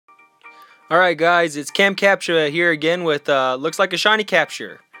Alright guys, it's Cam Capture here again with looks like a shiny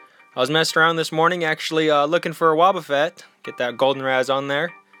capture. I was messing around this morning actually looking for a Wobbuffet. Get that golden raz on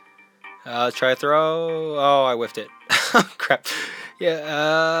there. Let's try a throw. Oh, I whiffed it. Crap.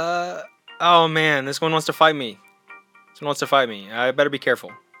 Yeah, oh man, this one wants to fight me. This one wants to fight me. I better be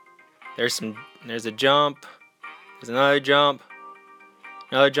careful. There's a jump. There's another jump.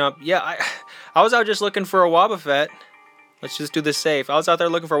 Another jump. Yeah, I was out just looking for a Wobbuffet. Let's just do this safe. I was out there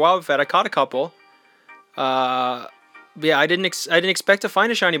looking for a Wobbuffet. I caught a couple. Yeah, I didn't expect to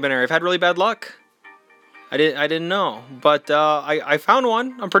find a shiny BUNEARY. I've had really bad luck. I didn't know, but I found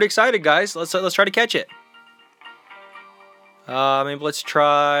one. I'm pretty excited, guys. Let's try to catch it. Maybe let's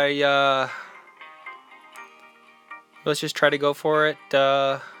try. Let's just try to go for it.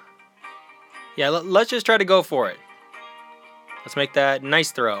 Yeah, let's just try to go for it. Let's make that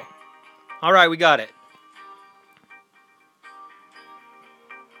nice throw. All right, we got it.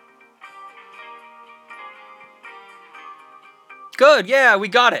 Good, yeah, we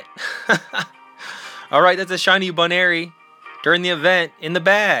got it. Alright, that's a shiny BUNEARY during the event in the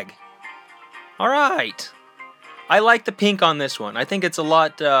bag. Alright. I like the pink on this one. I think it's a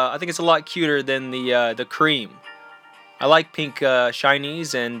lot cuter than the cream. I like pink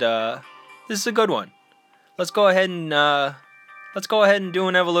shinies, and this is a good one. Let's go ahead and do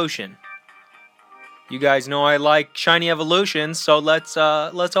an evolution. You guys know I like shiny evolutions, so let's go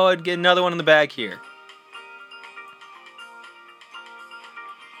ahead and get another one in the bag here.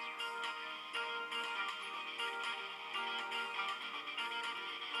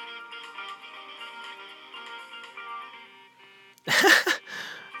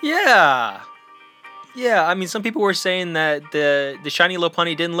 Yeah, I mean, some people were saying that the shiny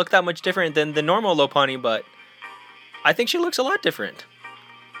Lopunny didn't look that much different than the normal Lopunny, but I think she looks a lot different.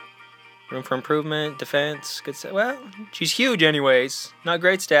 Room for improvement, defense, good stat. Well, she's huge anyways. Not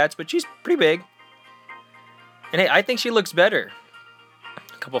great stats, but she's pretty big. And hey, I think she looks better.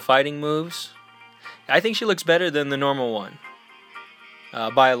 A couple fighting moves. I think she looks better than the normal one.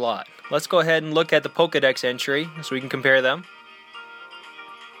 By a lot. Let's go ahead and look at the Pokedex entry so we can compare them.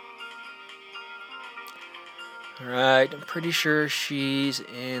 Alright, I'm pretty sure she's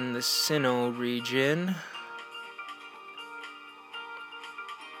in the Sinnoh region.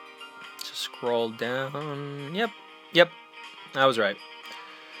 Just scroll down. Yep, I was right.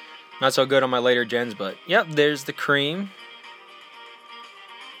 Not so good on my later gens, but yep, there's the cream.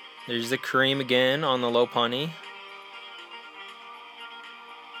 There's the cream again on the Lopunny.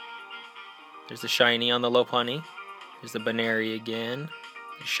 There's the shiny on the Lopunny. There's the BUNEARY again.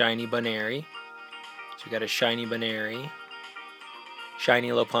 The shiny BUNEARY. So we got a shiny BUNEARY, shiny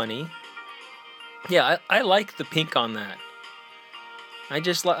Lopunny. Yeah, I like the pink on that. I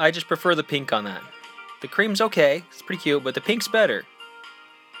just prefer the pink on that. The cream's okay, it's pretty cute, but the pink's better.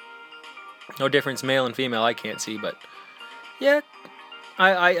 No difference male and female I can't see, but yeah,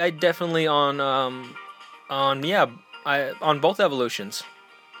 I definitely on both evolutions.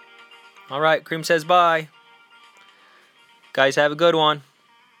 All right, cream says bye. Guys, have a good one.